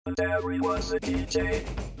Derry was a DJ,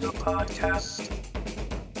 the podcast.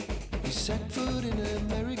 You set foot in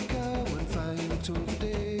America one fine October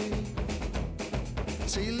day,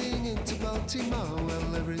 sailing into Baltimore,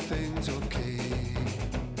 well everything's okay.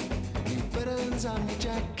 New buttons on your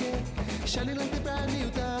jacket, shining like the brand new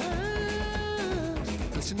diamond,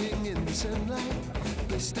 glistening in the sunlight,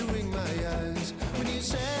 blistering my eyes. When you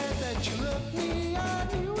said that you loved me, I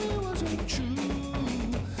knew it wasn't true.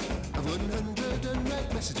 I've 100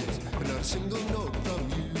 unread messages, but not a single note from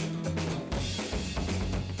you.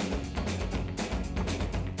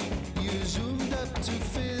 You zoomed up to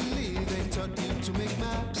Philly, they taught you to make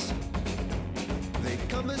maps. They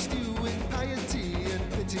conversed you in piety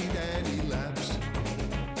and pitied any lapse.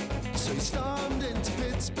 So you stormed into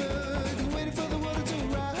Pittsburgh and waited for the water to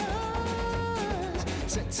rise.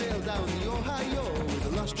 Set sail down the Ohio with a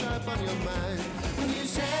lost tribe on your mind. When you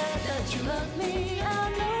said that you loved me, I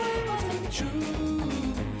know it wasn't true.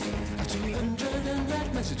 200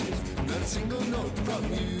 unread messages, not a single note from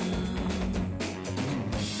you.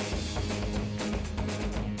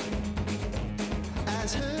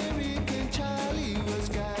 As Hurricane Charlie was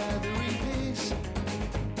gathering pace,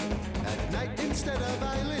 at night instead of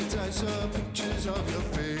violets I saw pictures of your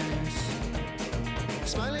face,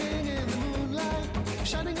 smiling in the moonlight,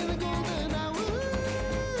 shining in the golden hour,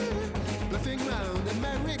 bluffing round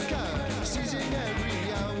America, seizing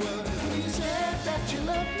every hour. When you said that you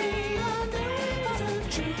loved me, I knew it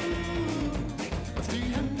wasn't true. Of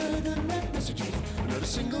 300 unread messages, not a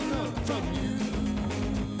single note from you.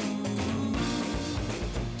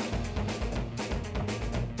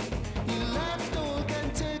 You left old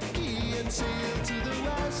Kentucky and sailed to the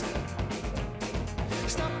west,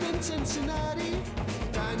 stopped in Cincinnati,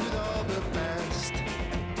 dined with all the best,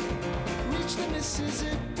 reached the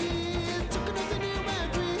Mississippi and took another near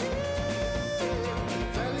Madrid,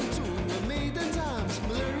 fell into a maiden's arms,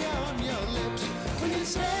 malaria on your lips. When you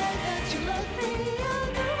said that you loved me, I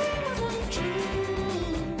knew it wasn't true.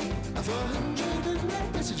 Of 100 unread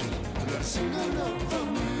messages, not a single note from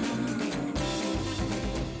you.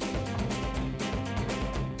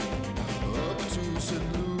 Up to St.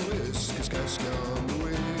 Louis, Kaskaskia on the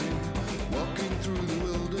way, walking through the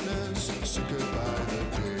wilderness, suckered by the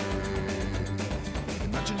day.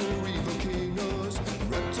 Imaginary volcanoes,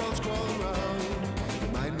 reptiles crawl around.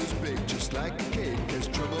 Your mind was big, just like a cake, as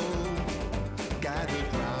trouble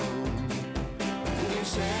gathered round. When you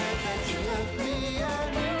said that you loved me, I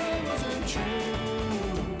knew it wasn't true.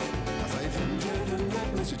 500 unread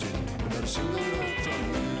messages, but not a single note from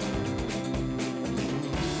you.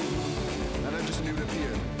 And I'm just new to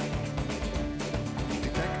appear.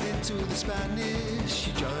 Defected to the Spanish,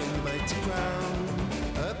 you joined the mighty crown.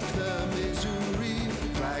 Up the Missouri,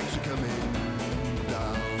 flags were coming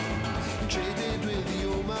down. You traded with the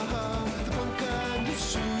Omaha, the Ponca and the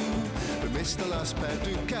Sioux, but missed the last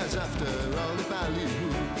Paducas after all the value.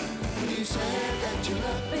 When you said that you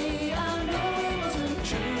loved me, I know it wasn't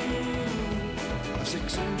true. Of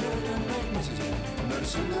 600 unread messages, not a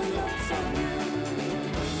single note from you.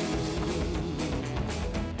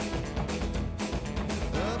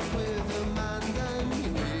 Up with Amanda,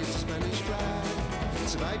 you raised a Spanish flag,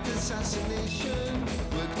 survived assassination,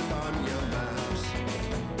 worked upon your maps.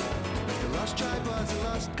 The lost tribe was a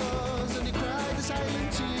lost cause, and he cried a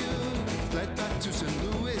silent tear. Fled back to St.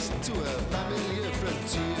 Louis, to a familiar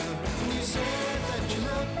frontier. When you said that you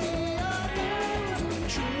loved me, I knew it wasn't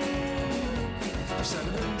true. Of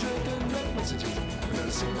 700 unread messages, not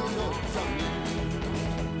a single note from you.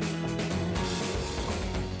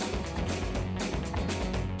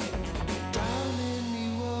 Down in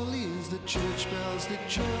New Orleans, the church bells that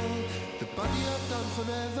chill, the body of Don Juan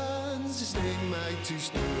Evans is staying mighty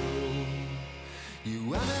still.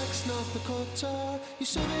 You annexed North Dakota, you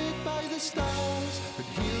surveyed by the stars, but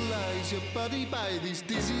here lies your body by these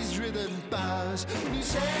disease-ridden bars. When you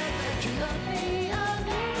said that you loved me, I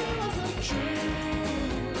knew it wasn't true.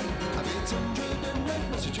 I've 800 unread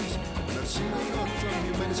messages, but not a single note from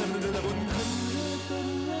you. Minus 700, I've 100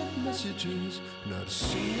 unread messages, not a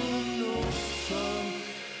single note from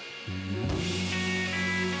you.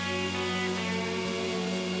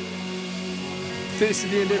 This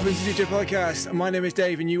is the Indifference DJ podcast. My name is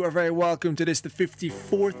Dave, and you are very welcome to this, the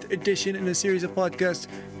 54th edition in a series of podcasts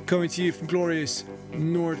coming to you from glorious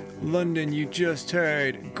North London. You just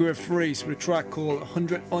heard Griff Reese with a track called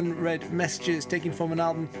 100 Unread Messages, taken from an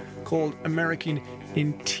album called American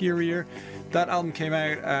Interior. That album came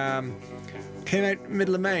out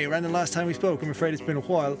middle of May, around the last time we spoke. I'm afraid it's been a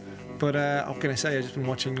while, but what can I say? I've just been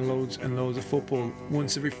watching loads and loads of football.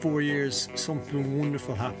 Once every 4 years, something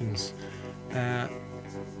wonderful happens.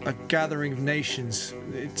 a gathering of nations.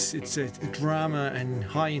 It's a drama and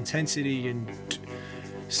high intensity and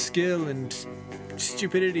skill and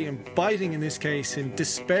stupidity and biting in this case and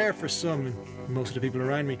despair for some and most of the people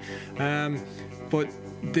around me. But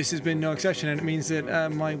this has been no exception, and it means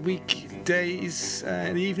that my weekdays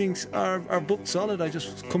and the evenings are booked solid. I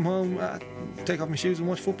just come home, take off my shoes and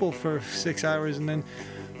watch football for 6 hours, and then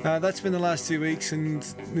that's been the last 2 weeks, and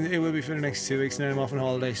it will be for the next 2 weeks, and then I'm off on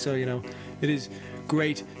holiday. So it is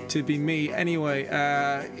great to be me. Anyway,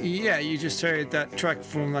 you just heard that track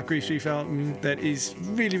from that Grief Street album that is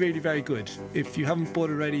really, really very good. If you haven't bought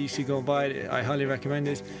it already, you should go and buy it. I highly recommend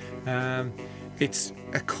it. It's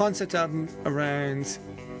a concept album around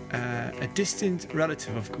a distant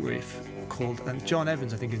relative of Grief called John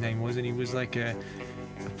Evans, I think his name was, and he was like a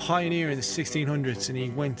pioneer in the 1600s, and he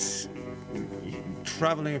went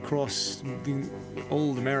traveling across the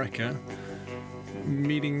old America,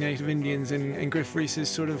 meeting native Indians, and Griff Rhys has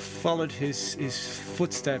sort of followed his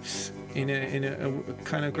footsteps in a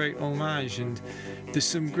kind of great homage, and there's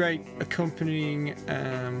some great accompanying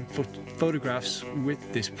photographs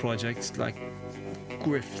with this project, like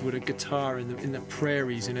Griff with a guitar in the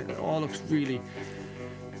prairies, and it all looks really,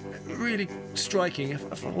 really striking.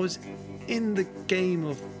 If I was in the game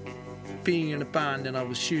of being in a band and I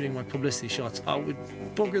was shooting my publicity shots, I would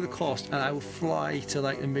bugger the cost and I would fly to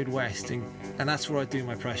like the Midwest, and that's where I do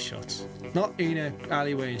my press shots, not in an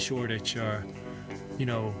alleyway in Shoreditch or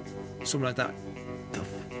something like that.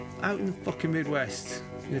 Out in the fucking Midwest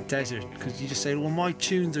in the desert, because you just say, well, my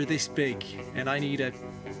tunes are this big and I need a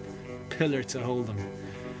pillar to hold them.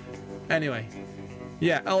 Anyway,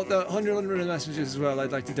 the 100 messages as well,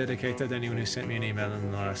 I'd like to dedicate that to anyone who sent me an email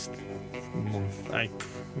in the last month.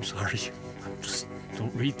 I'm sorry, I just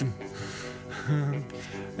don't read them.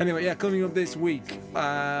 Anyway, coming up this week,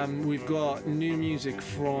 we've got new music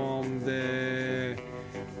from the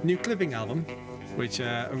new Clipping album, which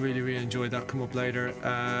I really, really enjoyed. That come up later.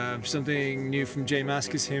 Something new from Jay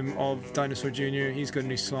Mascis, him of Dinosaur Jr. He's got a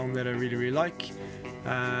new song that I really, really like.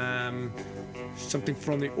 Something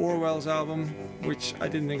from the Orwells album, which I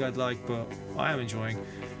didn't think I'd like, but I am enjoying.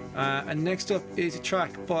 And next up is a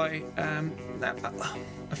track by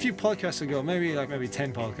a few podcasts ago, maybe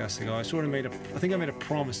 10 podcasts ago. I think I made a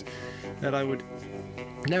promise that I would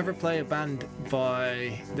never play a band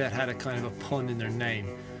that had a kind of a pun in their name,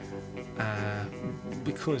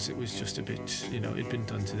 because it was just a bit, it'd been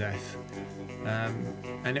done to death.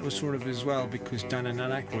 And it was sort of as well because Dan and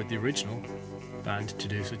Nan Aykroyd, the original band to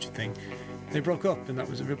do such a thing, they broke up, and that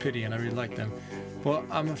was a real pity, and I really liked them. But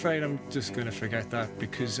I'm afraid I'm just going to forget that,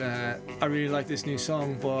 because I really like this new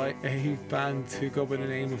song by a band who go by the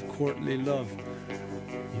name of Courtly Love,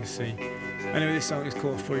 you see. Anyway, this song is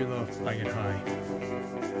called For Your Love, I Get High.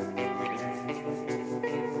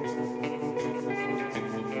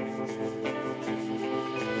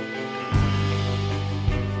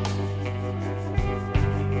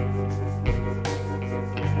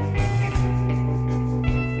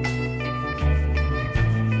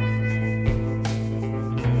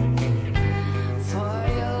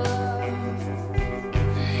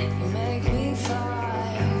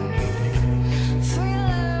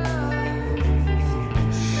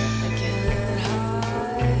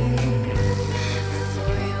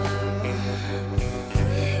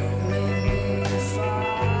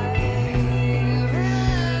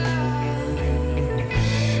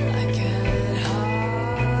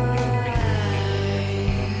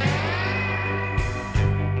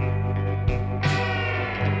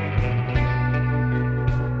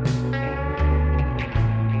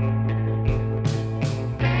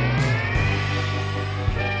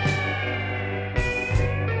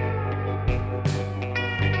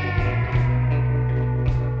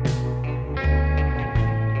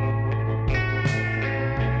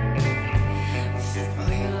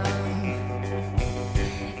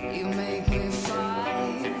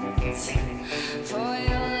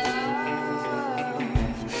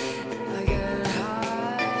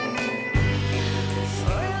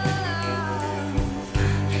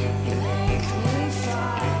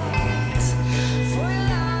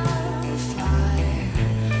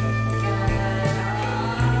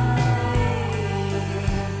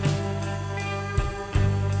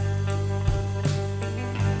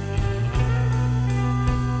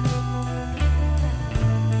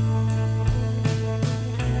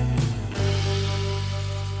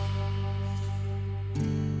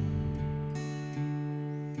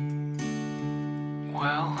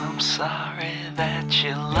 Well, I'm sorry that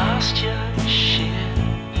you lost your shit.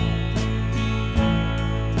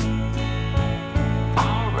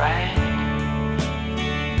 Alright.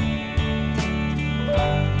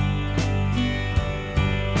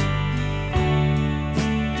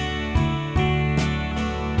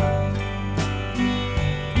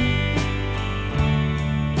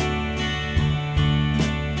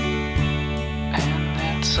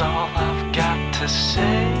 to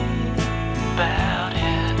say about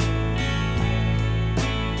it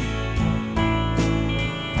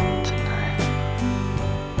tonight.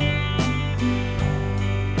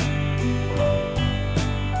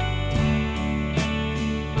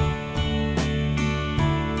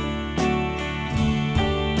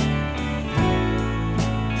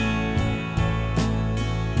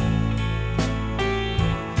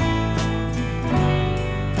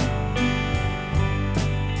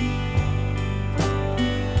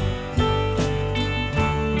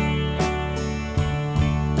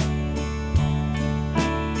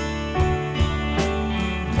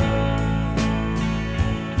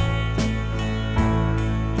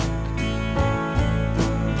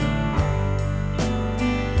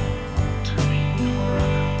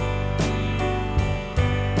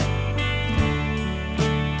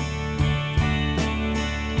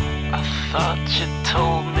 Thought you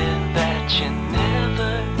told me that you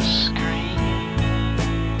never scream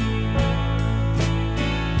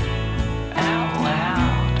out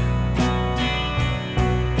loud.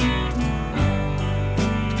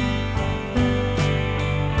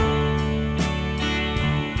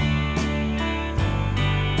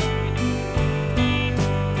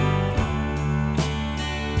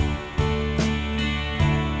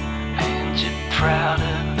 And you're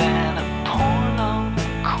prouder than a porno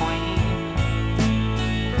queen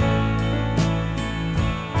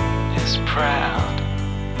is proud.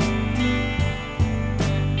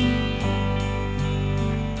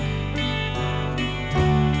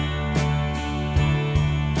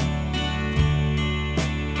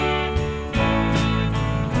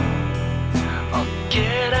 Oh,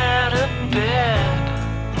 get out of bed,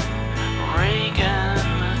 Reagan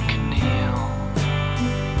McNeil.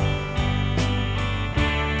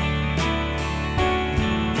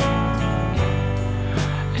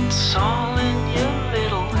 It's all in your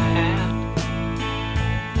little head.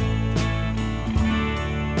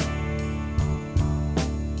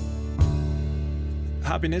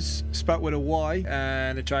 Happiness, spelt with a Y,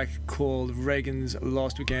 and a track called Reagan's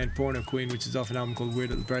Lost Weekend Porno Queen, which is off an album called Weird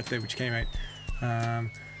Little Birthday, which came out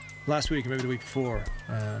last week, maybe the week before,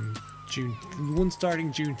 one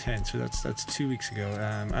starting June 10th, so that's 2 weeks ago.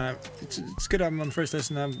 It's a good album on first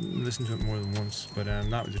listen. I've listened to it more than once, but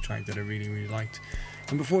that was a track that I really, really liked.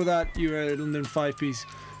 And before that, you were a London 5-piece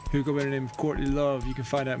who go by the name of Courtly Love. You can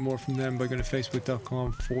find out more from them by going to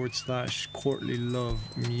facebook.com/Courtly Love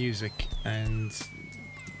Music, and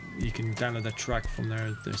you can download that track from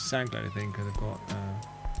their SoundCloud, I think, they've got.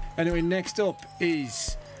 Anyway, next up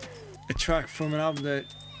is a track from an album that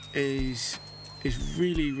is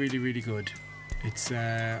really, really, really good. It's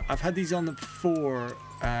I've had these on before.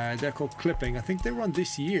 They're called Clipping. I think they were on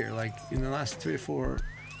this year, like in the last 3 or 4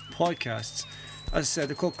 podcasts. As I said,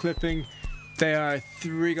 they're called Clipping. They are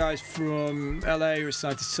 3 guys from LA who are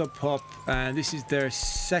signed to Sub Pop, and this is their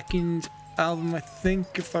second album, I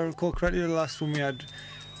think, if I recall correctly. The last one we had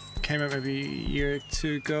came out maybe a year or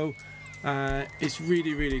 2 ago. It's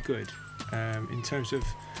really, really good. In terms of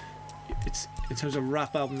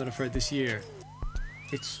rap album that I've heard this year,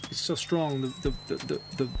 it's so strong.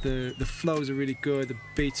 The flows are really good. The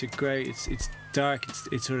beats are great. It's dark.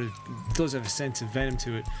 It sort of does have a sense of venom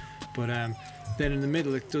to it, but then in the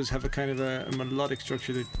middle it does have a kind of a melodic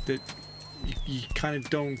structure that you kind of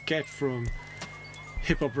don't get from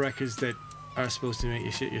hip hop records that are supposed to make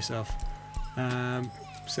you shit yourself.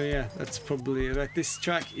 So yeah, that's probably it. This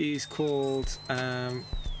track is called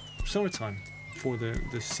Summertime, for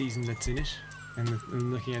the season that's in it. And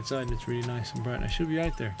I'm looking outside and it's really nice and bright and I should be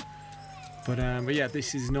out there. But yeah,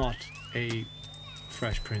 this is not a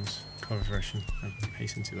Fresh Prince cover version, I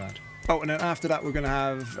hasten to add. Oh, and then after that we're going to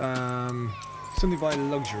have something by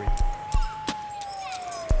Luxury.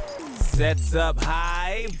 Sets up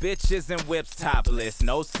high, bitches and whips topless.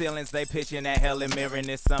 No ceilings, they pitching that Helen Mirren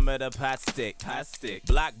this summer. The pot stick.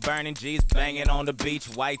 Block burning G's banging on the beach.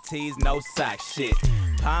 White tees, no sock shit.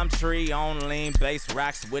 Palm tree on lean bass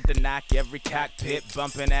rocks with the knock. Every cockpit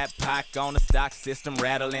bumping that Pac on the stock system.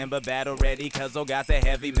 Rattling but battle ready, cause I got the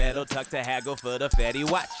heavy metal tucked to haggle for the fatty.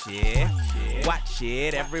 Watch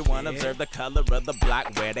it, everyone observe the color of the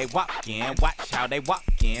block where they walk in. Watch how they walk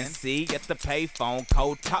in. See at the payphone,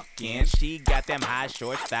 cold talking. She got them high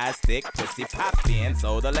short thighs, thick pussy poppin'.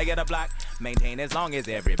 So the leg of the block maintain as long as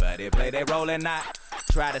everybody play their role and not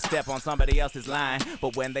try to step on somebody else's line.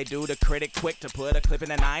 But when they do, the critic quick to put a clip in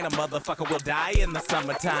the 9. A motherfucker will die in the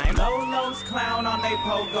summertime. Lolos clown on they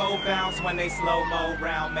pogo bounce when they slow-mo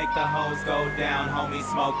round. Make the hoes go down. Homie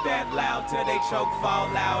smoke that loud till they choke, fall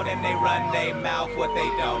out, and they run they mouth. What they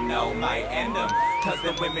don't know might end them, cause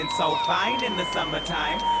them women so fine in the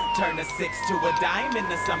summertime. Turn a 6 to a dime in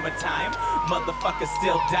the summertime. Motherfuckers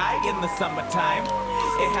still die in the summertime.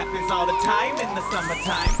 It happens all the time in the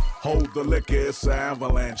summertime. Hold the liquor, it's an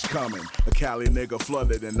avalanche coming. A Cali nigga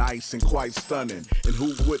flooded in ice and quite stunning. And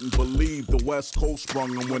who wouldn't believe the West Coast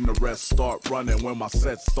sprung them when the rest start running, when my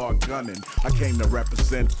sets start gunning. I came to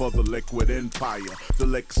represent for the liquid empire, the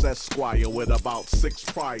Licks Esquire with about 6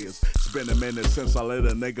 priors. It's been a minute since I lit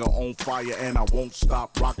a nigga on fire, and I won't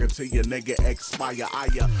stop rocking till your nigga expire. I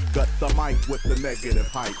got the mic with the negative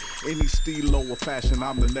hype. Any stilo or fashion,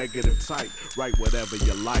 I'm the negative type. Write whatever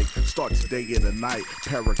you like, starts day and the night.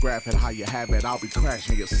 Paragraph and how you have it, I'll be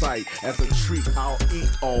crashing your site. As a treat, I'll eat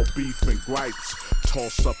all beef and gripes.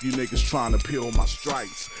 Toss up you niggas trying to peel my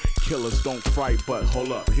stripes. Killers don't fright, but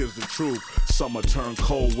hold up, here's the truth. Summer turn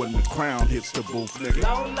cold when the crown hits the booth, nigga.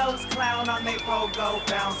 Lolos clown on they pogo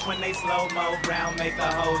bounce when they slow-mo round, make the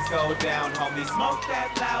hoes go down. Homie, smoke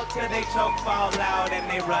that loud till they choke, fall out,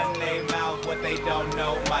 and they run they mouth. What they don't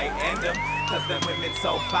know might end them, cause the women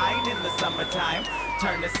so fine in the summertime.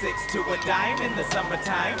 Turn a 6 to a dime in the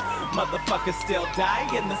summertime. Motherfuckers still die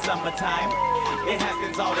in the summertime. It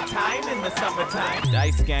happens all the time in the summertime.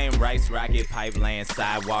 Dice game, rice, rocket, pipe laying,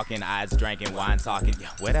 sidewalking, eyes drinking, wine talking. Yeah,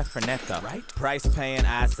 where that Fernet though, right? Price paying,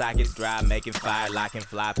 eye sockets, drive, making fire, locking,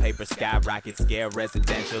 fly, paper, skyrocket, scare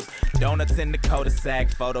residentials. Donuts in the cul-de-sac,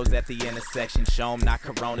 photos at the intersection. Show him not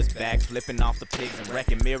Corona's back, flipping off the pigs and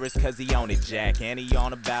wrecking mirrors cause he on it, Jack. And he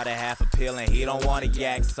on about a half a pill and he don't want to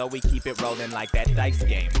yak, so we keep it rolling like that dice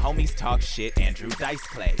game. Homies talk shit, Andrew Dice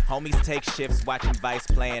Clay. Homies take shifts, watching Vice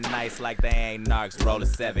playing nice like they ain't narcs. Roll a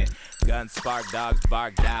 7. Guns spark, dogs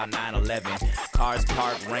bark, dial 911. Cars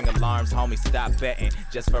park, ring alarms, homies stop betting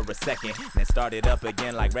just for a second. Then start it up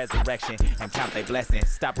again like resurrection and count they blessings.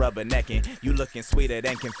 Stop rubbernecking, you looking sweeter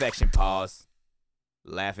than confection. Pause.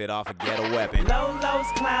 Laugh it off and get a weapon. Lolos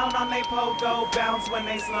clown on they pogo bounce when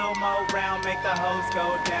they slow-mo round, make the hoes go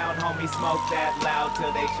down. Homie, smoke that loud till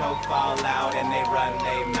they choke, fall out, and they run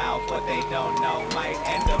they mouth. What they don't know might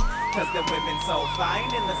end them, cause the women so fine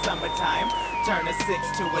in the summertime. Turn a 6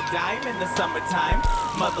 to a dime in the summertime.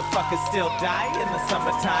 Motherfuckers still die in the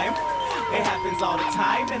summertime. It happens all the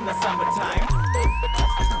time in the summertime.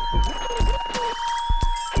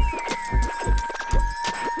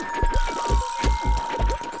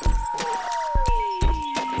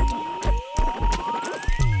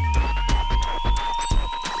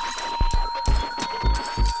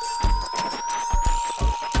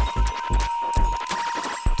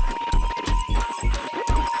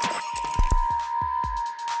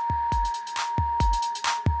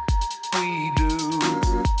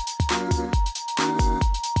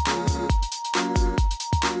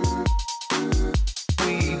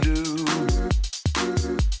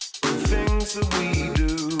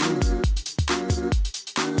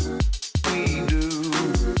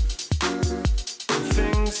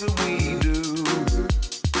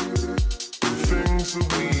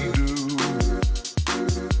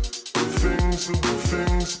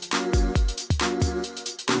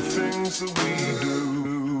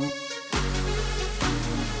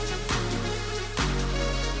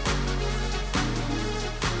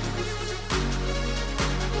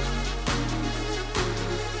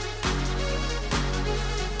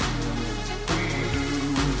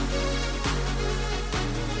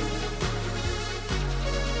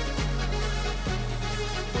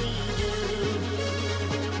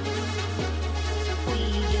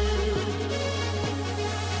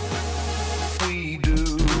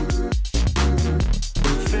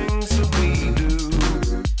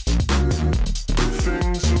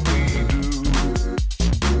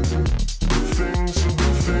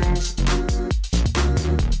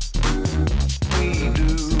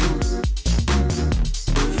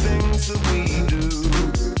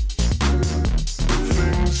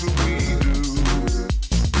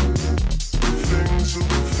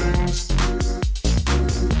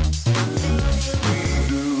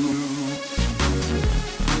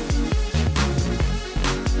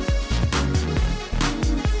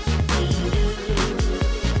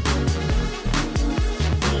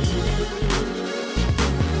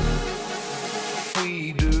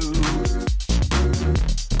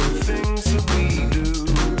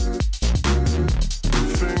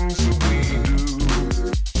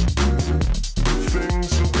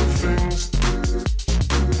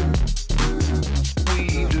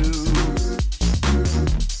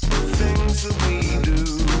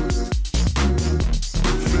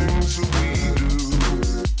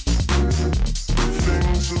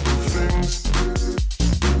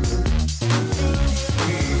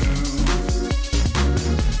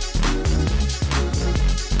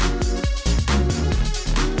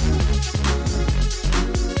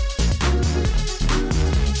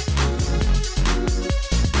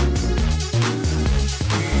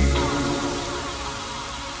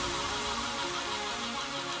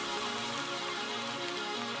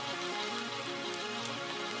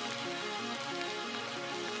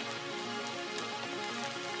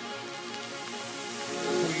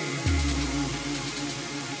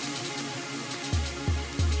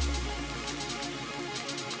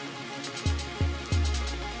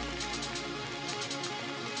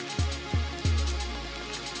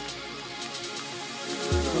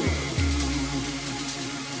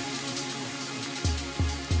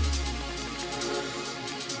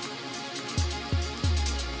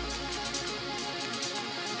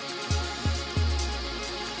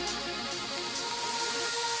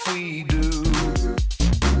 we do, the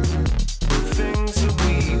things that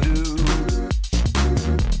we do,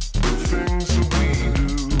 the things that we do,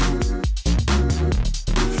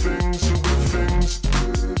 the things that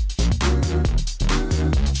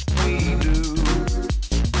we do.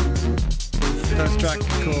 That's a track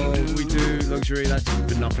called We Do Luxury. That's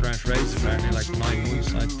been knocking around for ages, apparently, like 9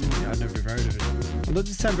 months. I'd never heard of it. Although it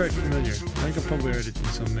does sound very familiar. I think I've probably heard it in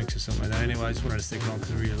some mix or something like that. Anyway, I just wanted to stick it on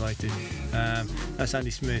because I really liked it. That's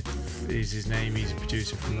Andy Smith is his name. He's a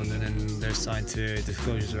producer from London and they're signed to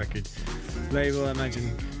Disclosure's record label. I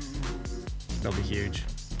imagine they'll be huge.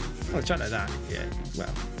 Oh, a track like that, yeah,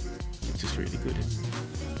 well, it's just really good, isn't it?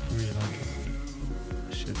 I really like it.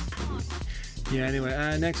 I should probably... Yeah,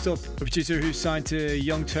 anyway, next up, a producer who's signed to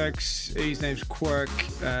Young Turks. His name's Quirk.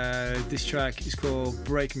 This track is called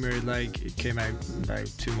Break a Mirrored Leg. It came out about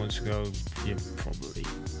 2 months ago. You probably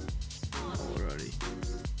know already.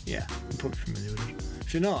 Yeah, I'm probably familiar with it.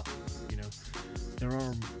 If you're not, you know, there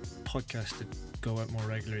are podcasts that go out more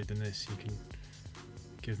regularly than this. You can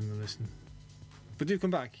give them a listen. But do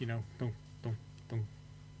come back, you know. Don't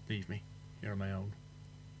leave me. You're on my own.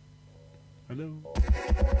 Hello.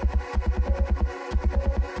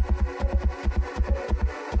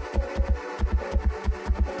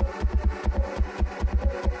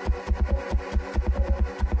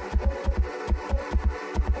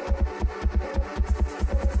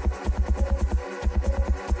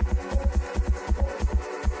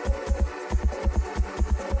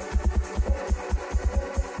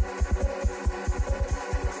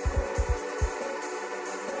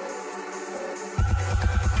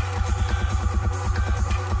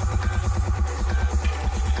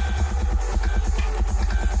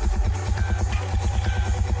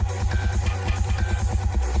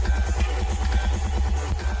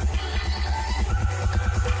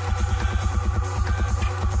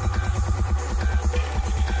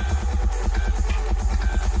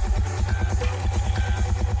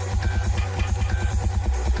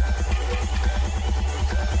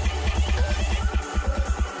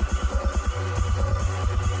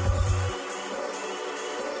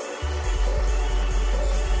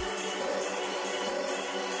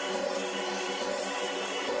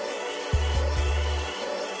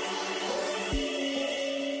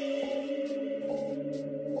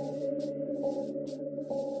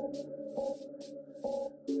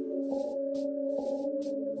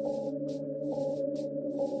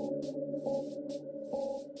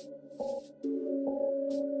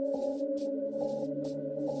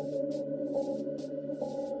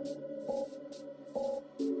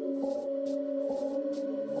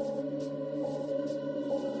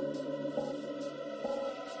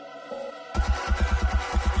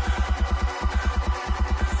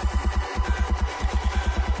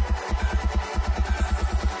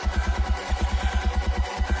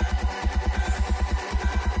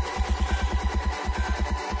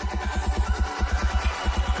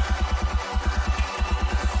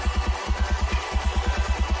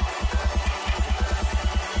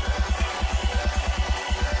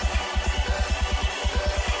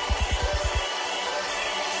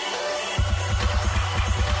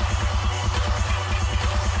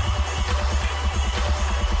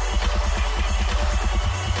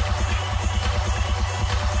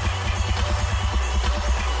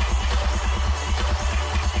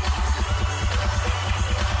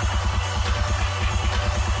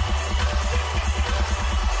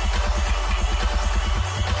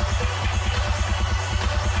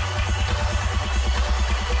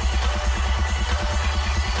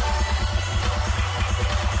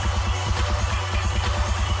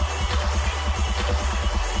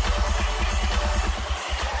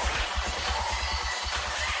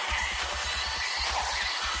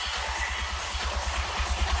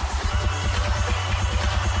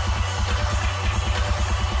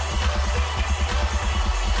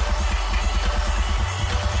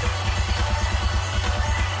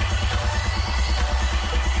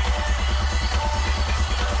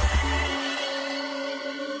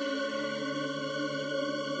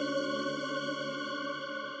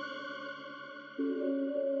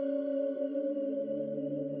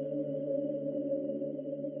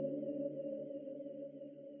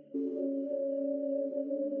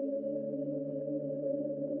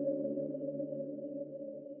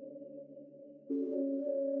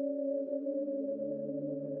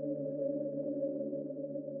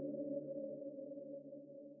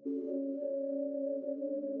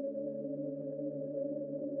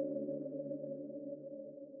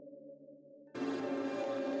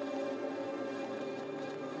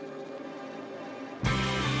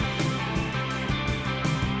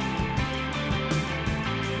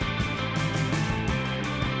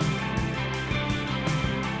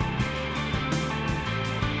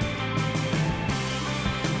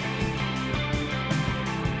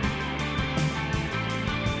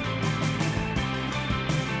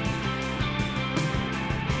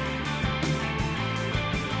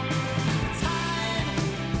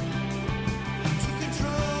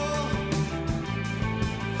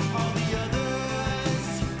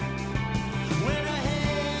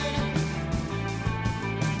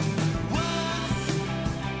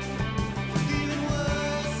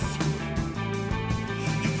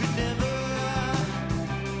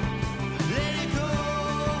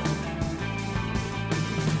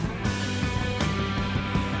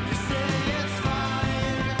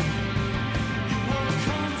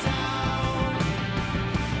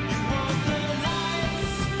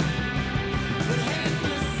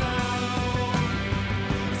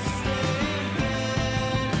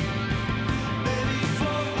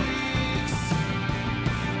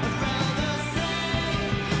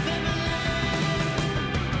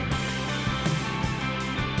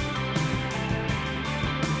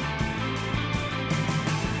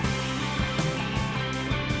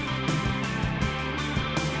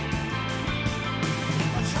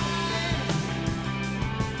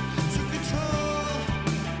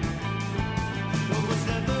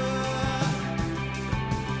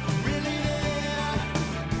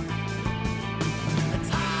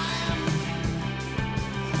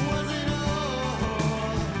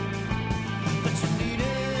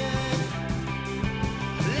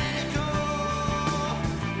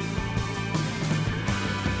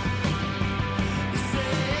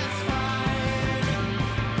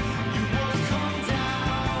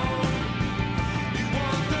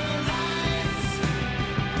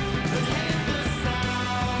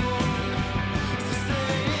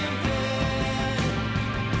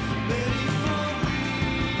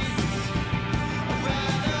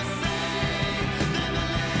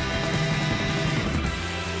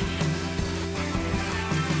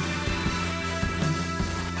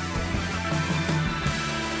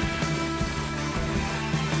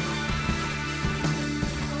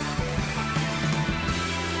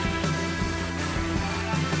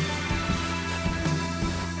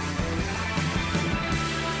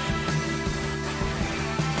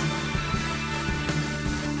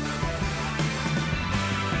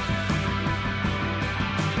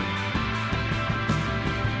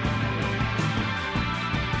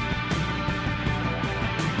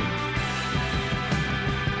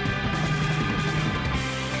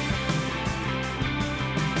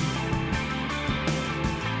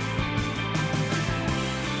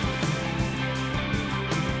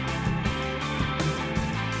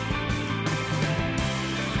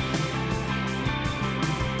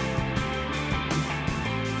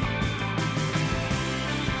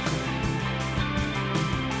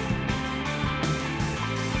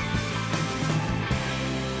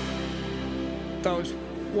 That was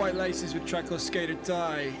White Laces with track called Skate or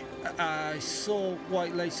Die. I saw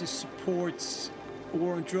White Laces support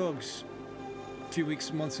War on Drugs a few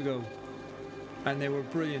months ago, and they were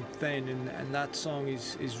brilliant then, and that song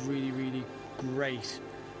is really, really great.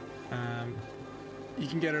 You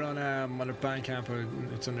can get it on a Bandcamp, or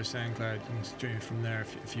it's under SoundCloud. You can stream it from there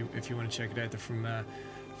if you want to check it out. They're from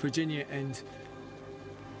Virginia, and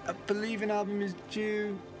I believe an album is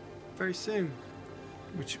due very soon,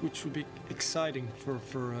 which would be exciting for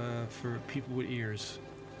people with ears.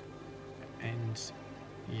 And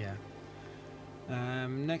yeah.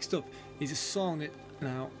 Next up is a song that,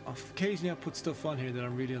 now occasionally I put stuff on here that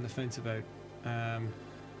I'm really on the fence about.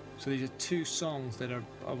 So these are two songs that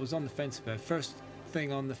I was on the fence about. First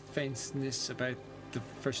thing on the fenceness about the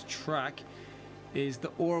first track is the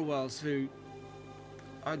Orwells, who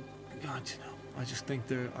I don't know. I just think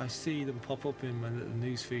I see them pop up in my little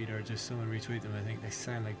newsfeed, or just someone retweet them. I think they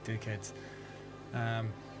sound like dickheads.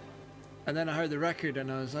 And then I heard the record and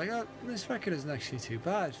I was like, oh, this record isn't actually too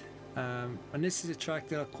bad. And this is a track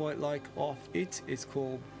that I quite like off it. It's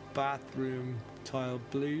called Bathroom Tile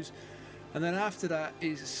Blues. And then after that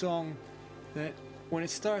is a song that when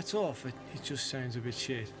it starts off, it just sounds a bit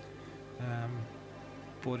shit.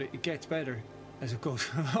 But it gets better as it goes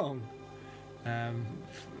along.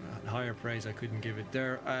 Higher praise I couldn't give it.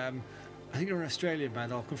 I think they're an Australian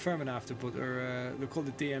band. I'll confirm it after, but they're called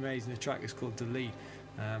the DMAs, and the track is called Delete.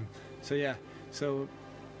 So I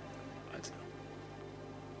don't know.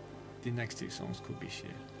 The next two songs could be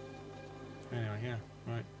shit. Anyway, yeah,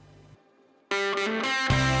 right.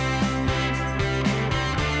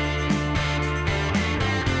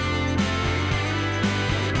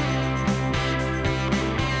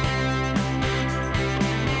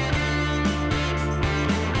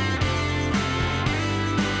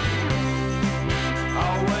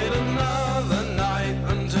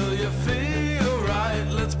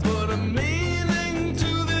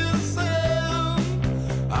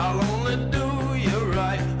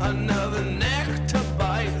 Another neck to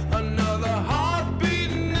bite, another heartbeat.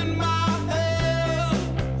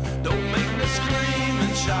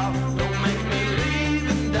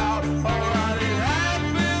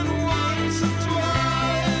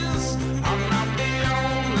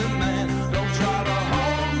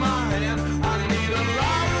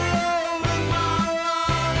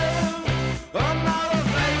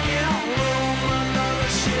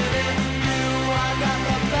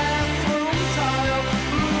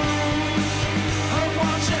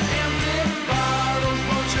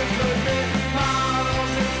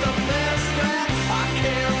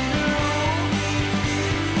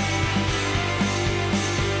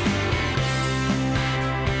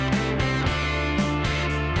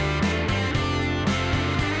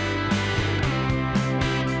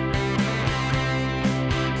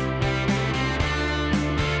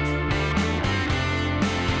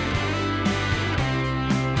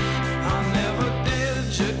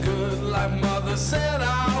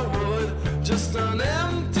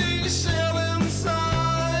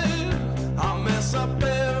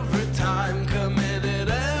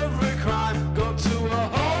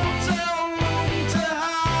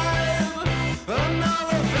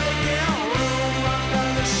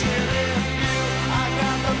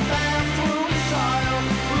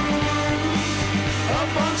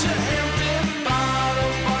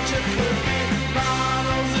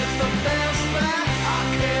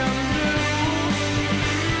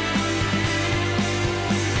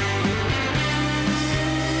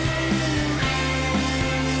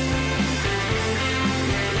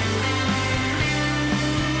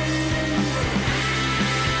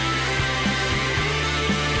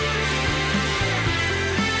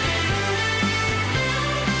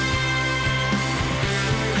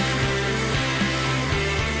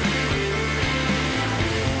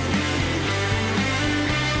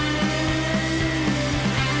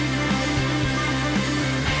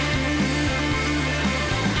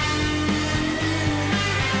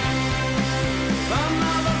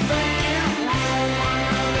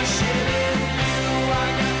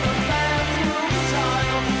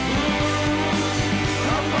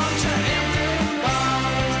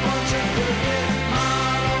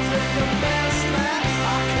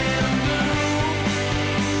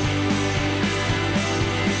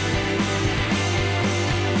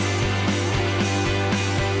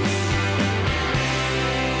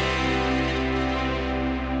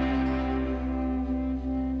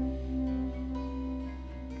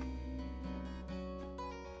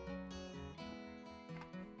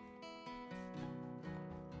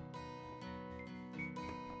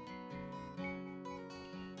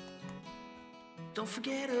 Don't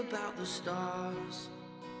forget about the stars,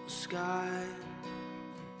 the sky.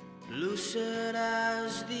 lucid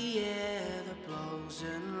as the air that blows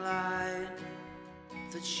and light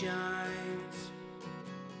that shines,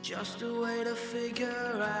 just a way to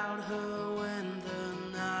figure out her when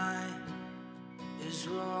the night is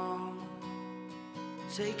long.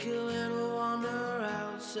 Take a little wander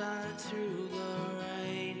outside through the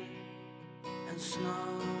rain and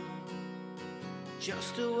snow,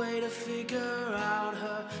 just a way to figure out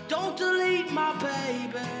her. Don't delete my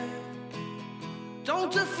baby,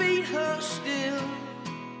 don't defeat her still.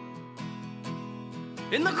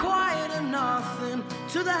 In the quiet of nothing,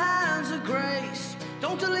 to the hands of grace.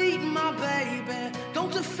 Don't delete my baby,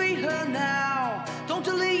 don't defeat her now. Don't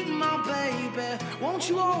delete my baby, won't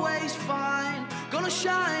you always find? Gonna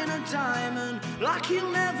shine a diamond like you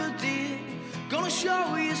never did. Gonna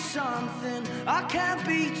show you something I can't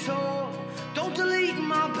be told. Don't delete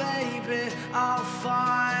my baby, I'll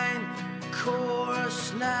find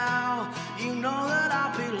chorus now. You know that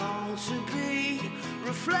I belong to be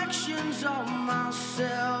reflections of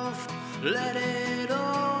myself. Let it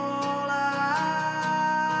all out.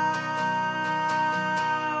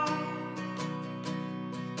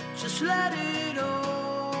 Just let it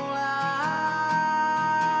all out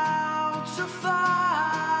to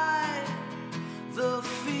fight the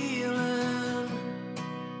feeling.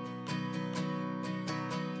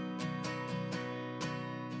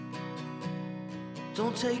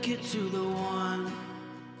 Don't take it to the one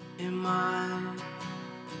in mind.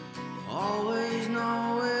 Always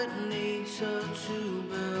know it needs her to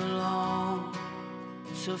belong,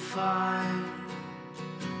 to find.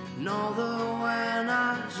 Know that when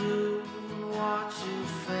I do want to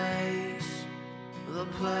face the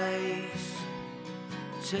place,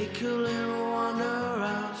 take a little wander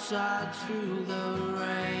outside through the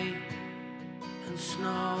rain and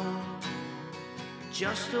snow,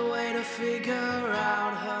 just a way to figure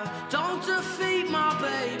out her. Don't defeat my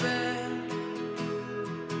baby,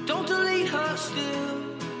 don't delete her still.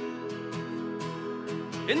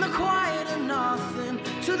 In the quiet of nothing,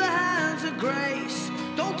 to the hands of grace.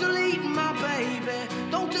 Don't delete my baby,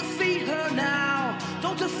 don't defeat her now.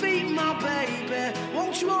 Don't defeat my baby,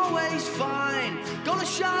 won't you always find? Gonna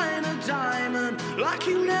shine a diamond like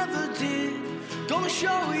you never did. Gonna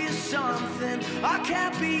show you something I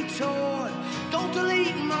can't be taught. Don't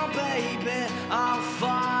delete my baby, I'll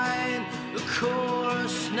find the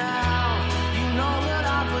chorus now. You know that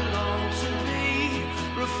I belong to be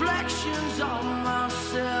reflections of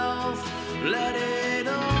myself. Let it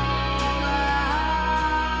all out.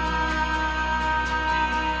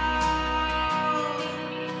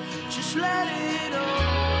 Just let it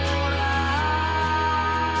all out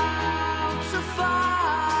to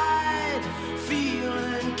fight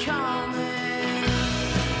feeling coming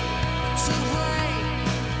to break.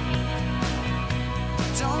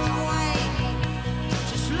 Don't wait,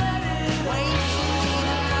 just let it wait for me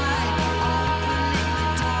tonight. Opening the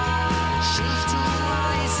door, shift to the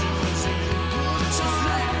rising. Just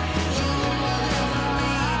let you live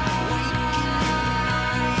me, waking in the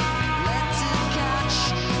night. Let it catch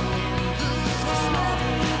you in the fall.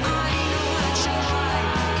 I know that you're right,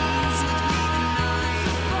 ease with me tonight.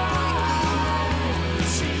 Break the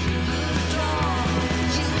rules in the dawn.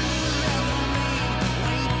 You live me,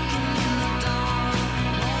 waking in the dawn.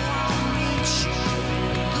 Know I'll meet you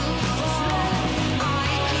in the fall. I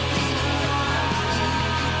could be the light, you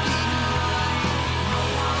could be the light. Know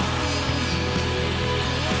I'll feel you in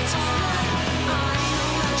the time. I know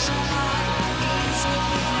that you're right, ease with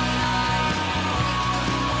me tonight. Break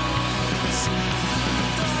the rules in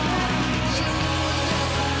the dawn. You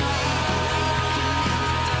live me, waking in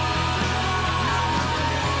the dawn. Now the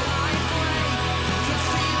rule I break, the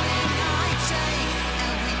feeling I take,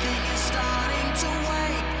 everything is starting to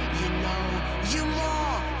wake. You know you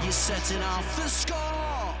more, you're setting off the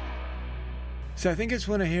score. So I think it's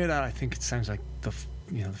when I hear that, I think it sounds like the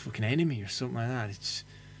fucking Enemy or something like that. It's,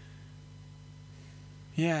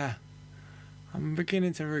 yeah, I'm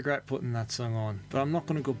beginning to regret putting that song on, but I'm not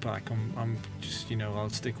going to go back. I'm just, I'll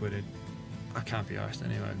stick with it. I can't be arsed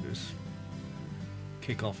anyway, because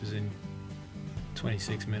kickoff is in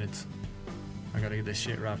 26 minutes. I gotta get this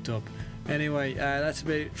shit wrapped up. Anyway, that's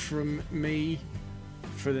about it from me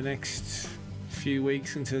for the next few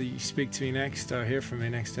weeks until you speak to me next, or hear from me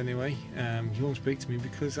next anyway. You won't speak to me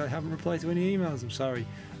because I haven't replied to any emails, I'm sorry.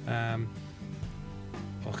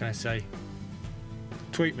 What can I say?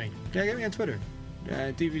 Tweet me. Yeah, get me on Twitter.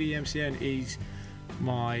 DVDMCN is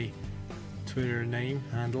my Twitter name,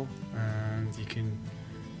 handle, and you can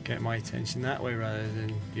get my attention that way rather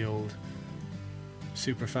than the old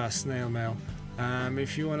super fast snail mail.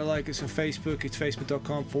 If you want to like us on Facebook, it's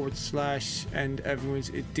facebook.com/ and everyone's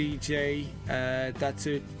a DJ. That's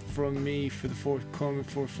it from me for the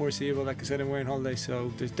foreseeable. Like I said, I'm away on holiday,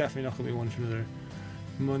 so there's definitely not going to be one for another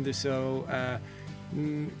Monday. So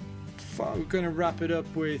we're going to wrap it up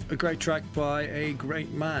with a great track by a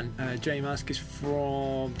great man. Jay Mascis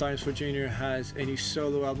from Dinosaur Jr. has a new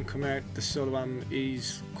solo album come out. The solo album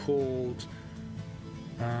is called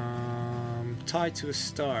Tied to a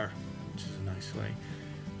Star, which is a nice way.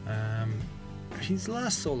 His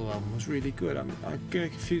last solo album was really good. I'm getting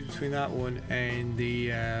confused between that one and the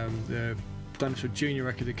Dinosaur Jr.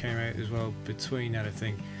 record that came out as well between that, I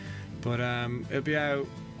think. But it'll be out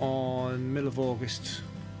on middle of August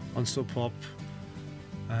on Sub Pop,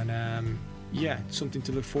 and yeah, something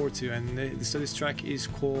to look forward to. And so this track is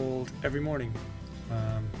called Every Morning.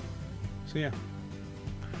 So yeah,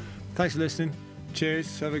 thanks for listening.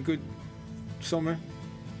 Cheers. Have a good summer.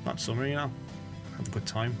 Not summer, you know. Have a good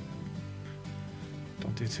time.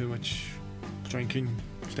 Don't do too much drinking.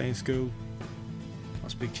 Stay in school. I'll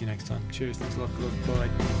speak to you next time. Cheers. Thanks a lot. Good luck. Bye.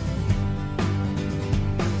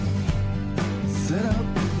 Set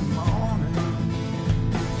up